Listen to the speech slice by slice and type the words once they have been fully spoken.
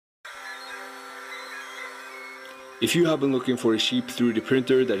If you have been looking for a cheap 3D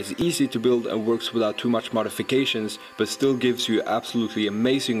printer that is easy to build and works without too much modifications but still gives you absolutely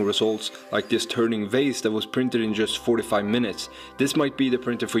amazing results like this turning vase that was printed in just 45 minutes, this might be the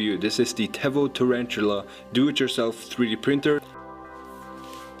printer for you. This is the Tevo Tarantula do-it-yourself 3D printer.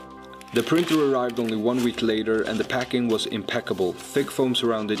 The printer arrived only 1 week later and the packing was impeccable. Thick foam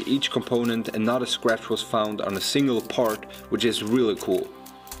surrounded each component and not a scratch was found on a single part, which is really cool.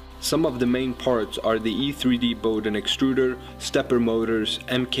 Some of the main parts are the E3D Bowden extruder, stepper motors,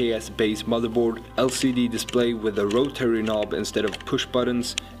 MKS base motherboard, LCD display with a rotary knob instead of push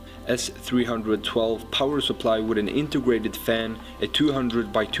buttons, S312 power supply with an integrated fan, a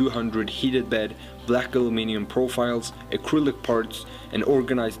 200 by 200 heated bed, black aluminum profiles, acrylic parts, and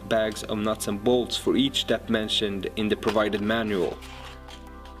organized bags of nuts and bolts for each step mentioned in the provided manual.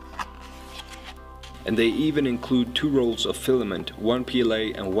 And they even include 2 rolls of filament, 1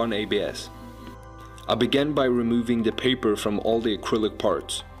 PLA and 1 ABS. I began by removing the paper from all the acrylic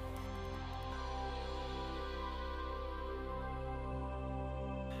parts.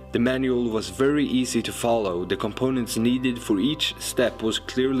 The manual was very easy to follow. The components needed for each step was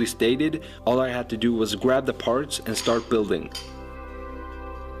clearly stated. All I had to do was grab the parts and start building.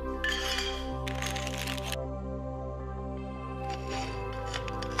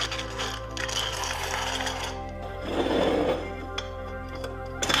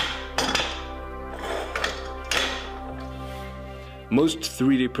 Most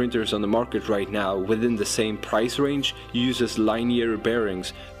 3D printers on the market right now within the same price range uses linear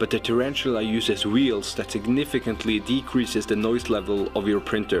bearings, but the Tarantula uses wheels that significantly decreases the noise level of your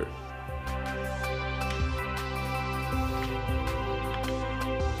printer.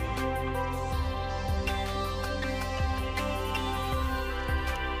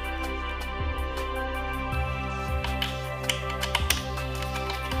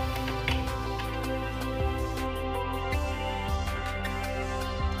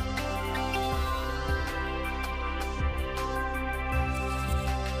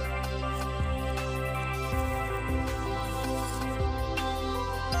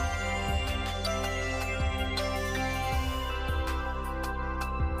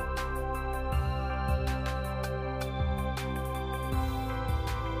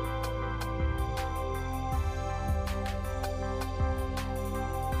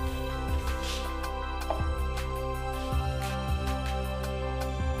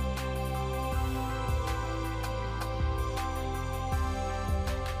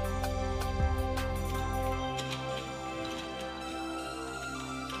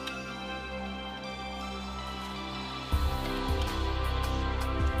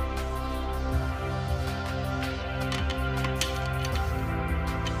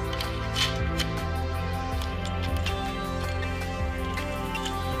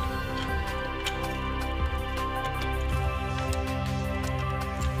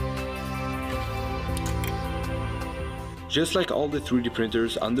 Just like all the 3D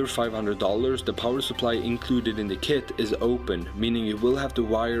printers under $500, the power supply included in the kit is open, meaning you will have to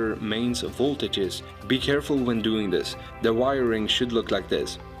wire mains voltages. Be careful when doing this. The wiring should look like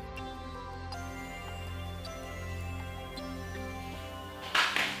this.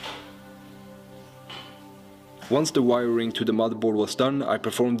 Once the wiring to the motherboard was done, I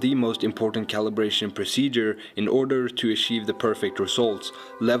performed the most important calibration procedure in order to achieve the perfect results,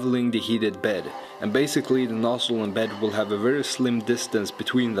 leveling the heated bed. And basically the nozzle and bed will have a very slim distance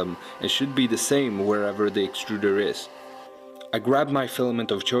between them and should be the same wherever the extruder is. I grabbed my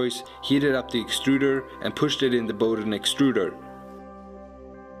filament of choice, heated up the extruder and pushed it in the Bowden extruder.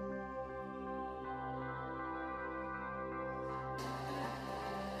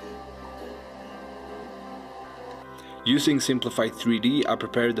 Using Simplified 3D, I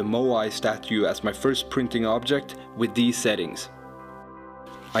prepared the Moai statue as my first printing object with these settings.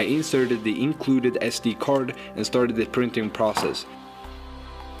 I inserted the included SD card and started the printing process.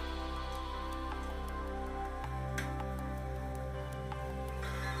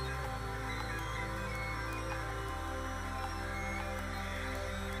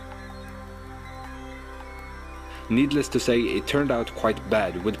 Needless to say, it turned out quite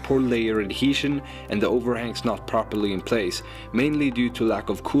bad, with poor layer adhesion and the overhangs not properly in place, mainly due to lack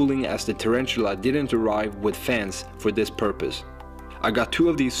of cooling as the Tarantula didn't arrive with fans for this purpose. I got 2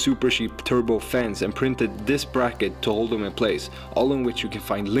 of these super cheap turbo fans and printed this bracket to hold them in place, all in which you can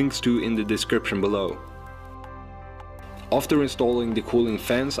find links to in the description below. After installing the cooling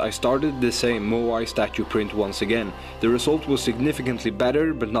fans, I started the same Moai statue print once again. The result was significantly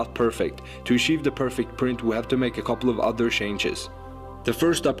better, but not perfect. To achieve the perfect print, we have to make a couple of other changes. The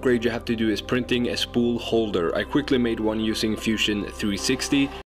first upgrade you have to do is printing a spool holder. I quickly made one using Fusion 360.